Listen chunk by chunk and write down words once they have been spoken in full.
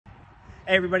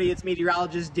Hey everybody, it's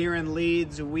meteorologist Darren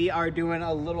Leeds. We are doing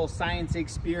a little science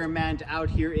experiment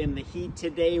out here in the heat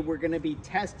today. We're going to be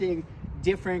testing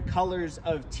different colors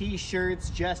of t-shirts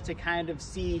just to kind of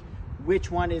see which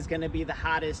one is going to be the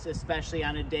hottest, especially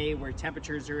on a day where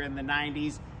temperatures are in the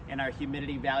 90s and our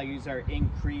humidity values are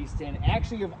increased. And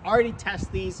actually, you've already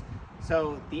tested these,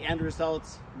 so the end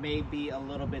results may be a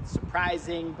little bit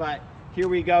surprising, but here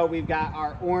we go. We've got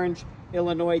our orange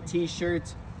Illinois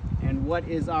t-shirts. And what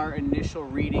is our initial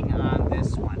reading on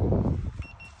this one?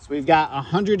 So we've got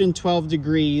 112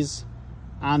 degrees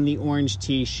on the orange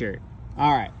t-shirt.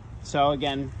 All right, so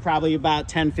again, probably about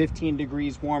 10-15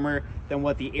 degrees warmer than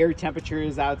what the air temperature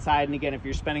is outside. And again, if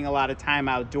you're spending a lot of time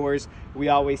outdoors, we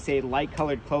always say light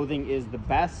colored clothing is the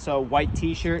best. So white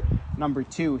t-shirt, number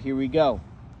 2, here we go.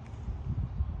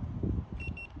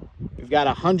 We've got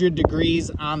 100 degrees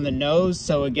on the nose.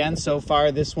 So again, so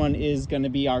far this one is going to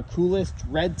be our coolest.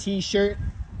 Red t-shirt,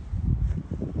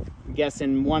 I'm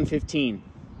guessing 115.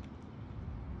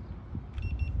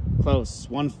 Close,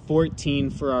 114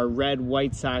 for our red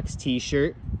White Sox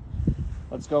t-shirt.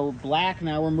 Let's go black.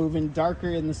 Now we're moving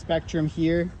darker in the spectrum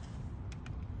here.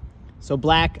 So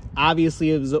black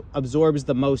obviously absorbs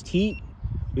the most heat.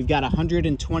 We've got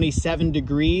 127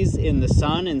 degrees in the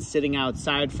sun and sitting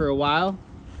outside for a while.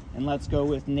 And let's go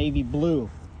with navy blue.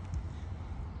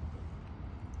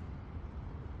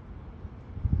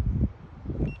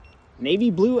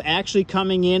 Navy blue actually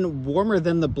coming in warmer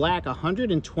than the black,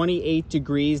 128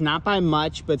 degrees, not by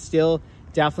much, but still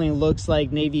definitely looks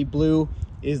like navy blue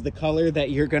is the color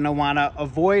that you're gonna wanna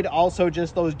avoid. Also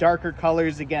just those darker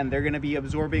colors, again, they're gonna be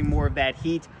absorbing more of that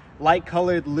heat. Light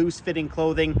colored, loose fitting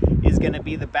clothing is gonna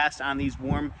be the best on these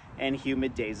warm and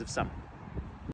humid days of summer.